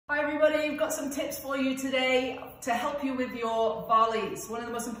Hi everybody, we've got some tips for you today to help you with your volleys. One of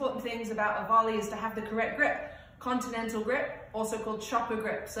the most important things about a volley is to have the correct grip. Continental grip, also called chopper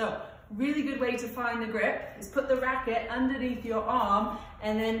grip. So, really good way to find the grip is put the racket underneath your arm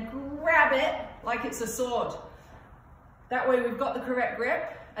and then grab it like it's a sword. That way we've got the correct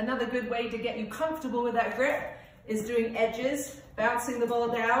grip. Another good way to get you comfortable with that grip is doing edges, bouncing the ball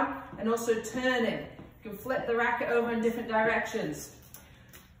down and also turning. You can flip the racket over in different directions.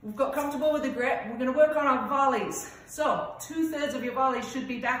 We've got comfortable with the grip. We're going to work on our volleys. So 2/3 of your volleys should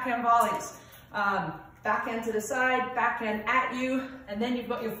be backhand volleys. Backhand to the side, backhand at you, and then you've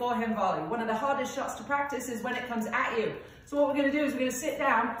got your forehand volley. One of the hardest shots to practice is when it comes at you. So what we're going to do is we're going to sit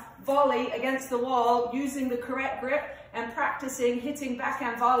down, volley against the wall using the correct grip and practicing hitting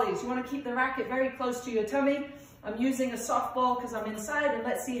backhand volleys. You want to keep the racket very close to your tummy. I'm using a softball because I'm inside, and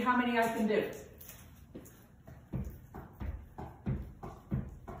let's see how many I can do.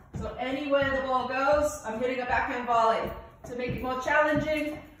 So anywhere the ball goes, I'm hitting a backhand volley. To make it more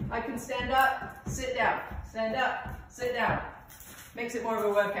challenging, I can stand up, sit down, stand up, sit down. Makes it more of a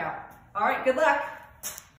workout. All right, good luck.